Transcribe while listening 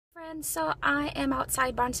And so I am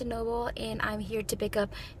outside Barnes& Noble and I'm here to pick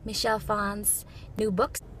up Michelle Phan's new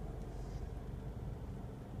books.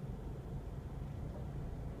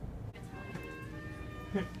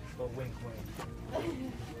 Wink, wink.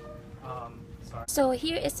 Sorry. So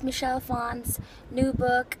here is Michelle Phan's new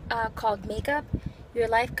book called Makeup, Your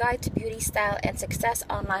Life Guide to Beauty, Style, and Success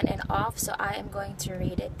Online and Off. So I am going to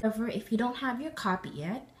read it. However, if you don't have your copy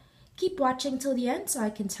yet, keep watching till the end so I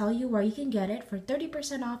can tell you where you can get it for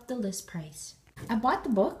 30% off the list price. I bought the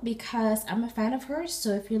book because I'm a fan of hers,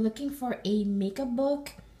 so if you're looking for a makeup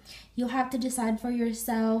book, you'll have to decide for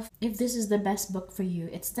yourself if this is the best book for you.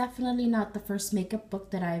 It's definitely not the first makeup book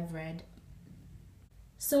that I've read.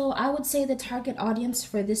 So I would say the target audience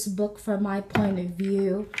for this book, from my point of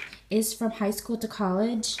view, is from high school to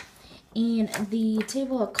college. And the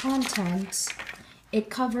table of contents, it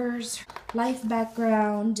covers life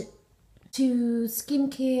background, to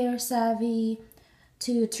skincare savvy,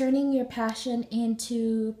 to turning your passion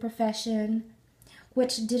into profession,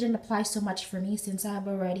 which didn't apply so much for me since I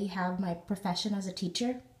already have my profession as a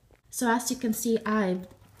teacher. So as you can see, I've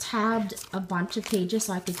tabbed a bunch of pages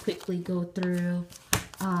so I could quickly go through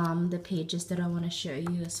the pages that I want to show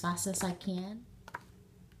you as fast as I can.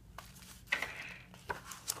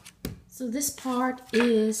 So this part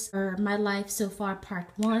is my life so far, part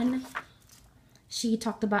 1. She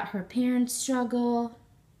talked about her parents' struggle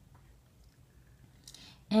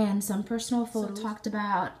and some personal photos. So talked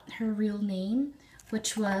about her real name,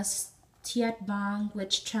 which was Tiet Bang,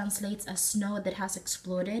 which translates as snow that has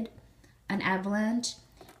exploded, an avalanche.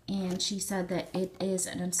 And she said that it is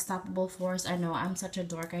an unstoppable force. I know, I'm such a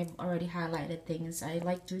dork. I've already highlighted things. I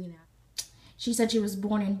like doing that. She said she was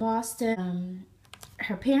born in Boston.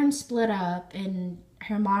 Her parents split up and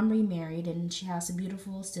her mom remarried, and she has a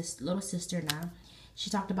beautiful little sister now. She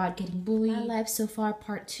talked about getting bullied. My life so far,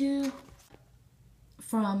 part 2,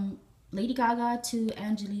 from Lady Gaga to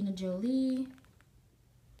Angelina Jolie.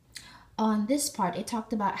 On this part, it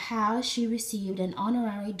talked about how she received an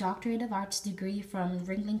honorary Doctorate of Arts degree from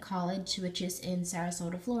Ringling College, which is in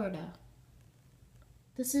Sarasota, Florida.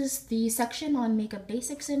 This is the section on makeup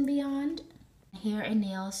basics and beyond. Hair and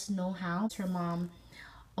nails know-how. Her mom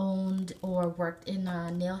owned or worked in a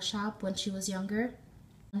nail shop when she was younger.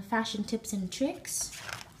 Fashion tips and tricks.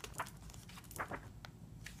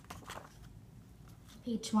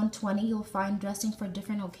 Page 120, you'll find dressing for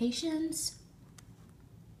different occasions.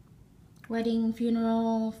 Wedding,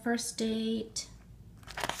 funeral, first date.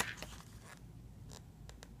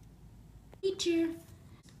 Teacher.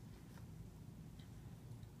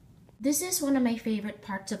 This is one of my favorite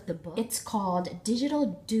parts of the book. It's called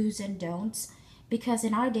Digital Do's and Don'ts, because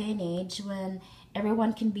in our day and age, when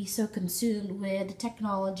everyone can be so consumed with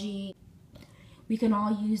technology, we can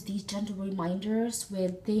all use these gentle reminders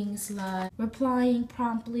with things like replying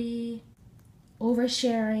promptly,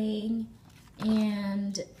 oversharing,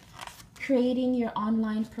 and creating your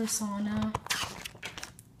online persona.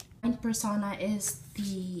 Online persona is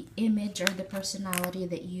the image or the personality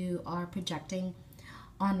that you are projecting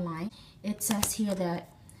online. It says here that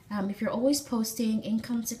if you're always posting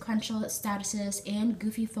inconsequential statuses and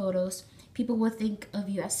goofy photos, people will think of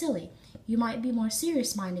you as silly. You might be more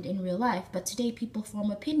serious-minded in real life, but today people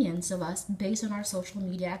form opinions of us based on our social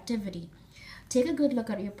media activity. Take a good look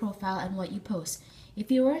at your profile and what you post.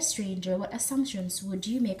 If you were a stranger, what assumptions would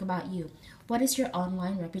you make about you? What is your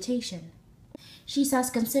online reputation? She says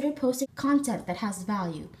consider posting content that has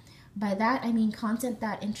value. By that, I mean content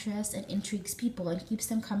that interests and intrigues people and keeps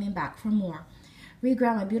them coming back for more.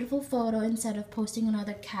 Regram a beautiful photo instead of posting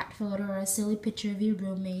another cat photo or a silly picture of your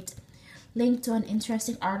roommate. Link to an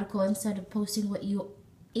interesting article instead of posting what you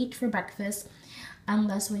ate for breakfast,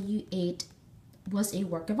 unless what you ate was a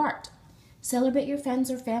work of art. Celebrate your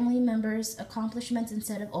friends or family members' accomplishments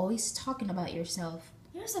instead of always talking about yourself.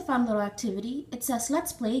 Here's a fun little activity. It says,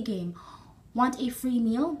 let's play a game. Want a free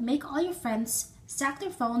meal? Make all your friends stack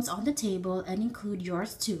their phones on the table and include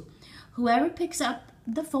yours too. Whoever picks up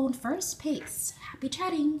the phone first pays. Happy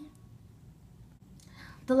chatting!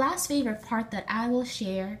 The last favorite part that I will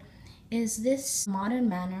share is this modern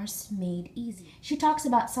manners made easy. She talks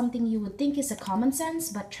about something you would think is a common sense,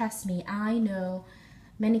 but trust me, I know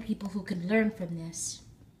many people who could learn from this.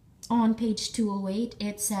 On page 208,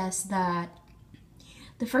 it says that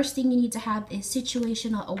the first thing you need to have is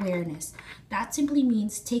situational awareness. That simply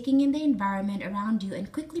means taking in the environment around you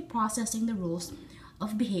and quickly processing the rules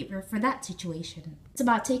of behavior for that situation. It's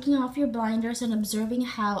about taking off your blinders and observing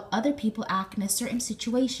how other people act in a certain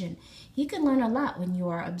situation. You can learn a lot when you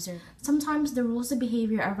are observing. Sometimes the rules of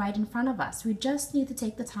behavior are right in front of us. We just need to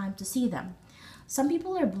take the time to see them. Some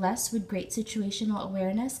people are blessed with great situational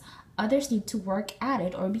awareness. Others need to work at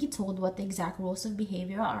it or be told what the exact rules of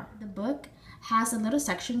behavior are. The book has a little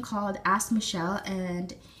section called Ask Michelle,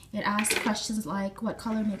 and it asks questions like, what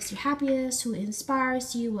color makes you happiest? Who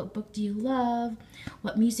inspires you? What book do you love?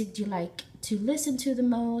 What music do you like to listen to the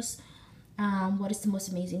most? What is the most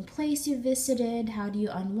amazing place you visited? How do you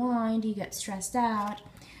unwind? Do you get stressed out?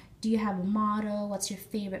 Do you have a motto? What's your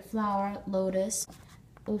favorite flower? Lotus.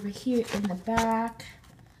 Over here in the back.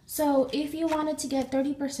 So if you wanted to get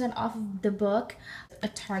 30% off of the book,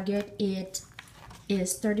 at Target it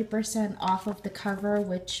is 30% off of the cover,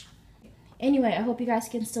 which anyway, I hope you guys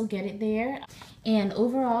can still get it there. And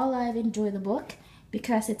overall, I've enjoyed the book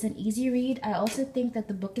because it's an easy read. I also think that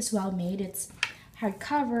the book is well made. It's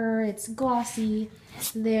hardcover, it's glossy,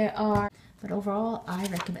 but overall, I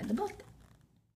recommend the book.